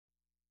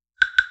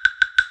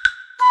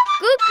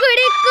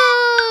Kukuryku!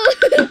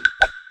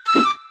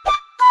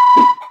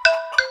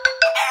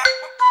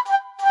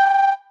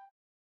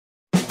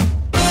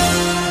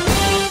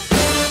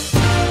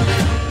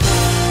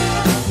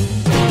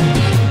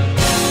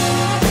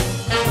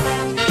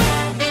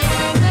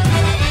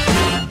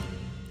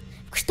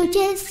 W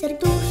kształcie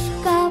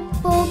serduszka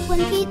po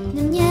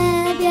błękitnym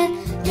niebie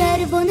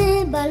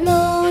czerwony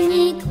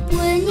balonik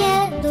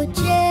płynie do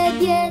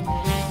ciebie,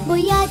 bo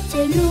ja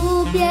cię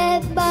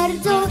lubię,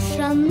 bardzo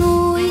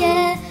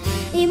szanuję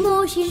i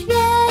musisz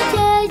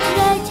wiedzieć,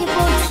 że cię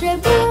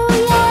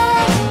potrzebuję.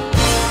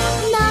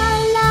 Na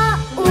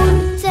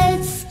laurce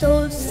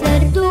 100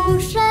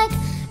 serduszek,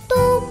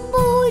 tu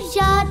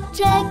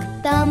buziaczek,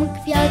 tam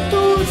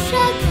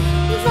kwiatuszek.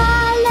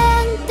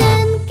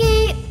 Walentynki,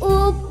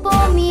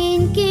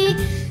 upominki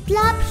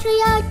dla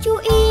przyjaciół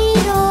i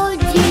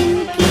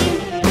rodzinki.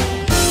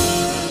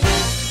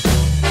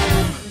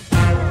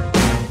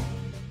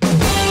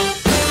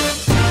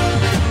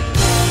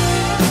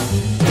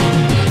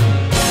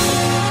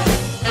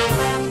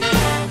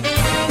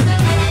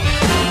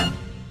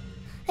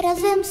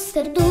 Razem z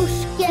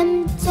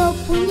serduszkiem, co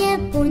płynie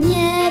po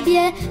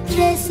niebie,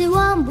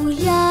 przesyłam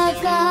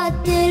buziaka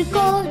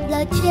tylko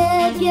dla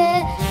ciebie,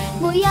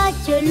 bo ja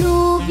cię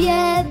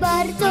lubię,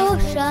 bardzo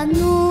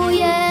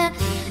szanuję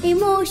i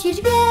musisz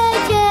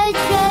wiedzieć,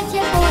 że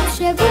cię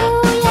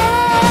potrzebuję.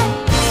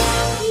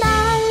 Na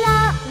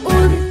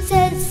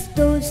laurce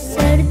 100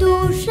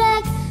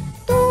 serduszek,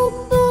 tu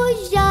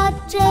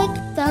buziaczek,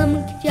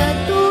 tam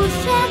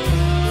kwiatuszek.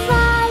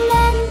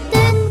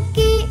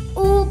 Walentynki,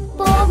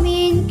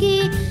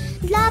 upominki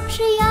dla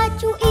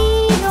przyjaciół i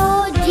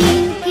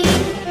rodzinki.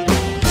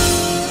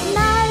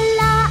 Na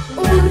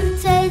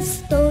laurce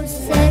 100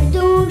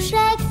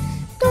 serduszek,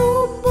 tu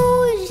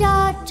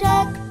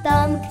buziaczek,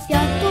 tam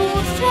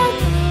kwiatuszek.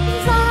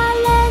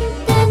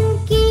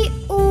 Walentynki,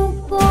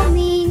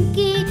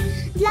 upominki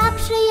dla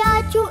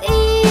przyjaciół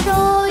i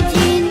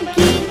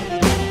rodzinki.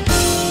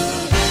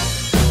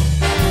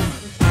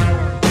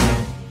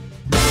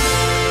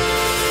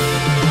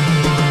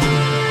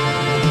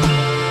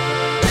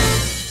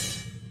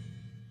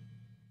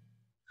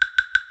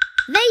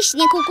 Weź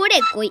nie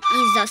kukurykuj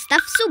i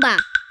zostaw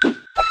suba.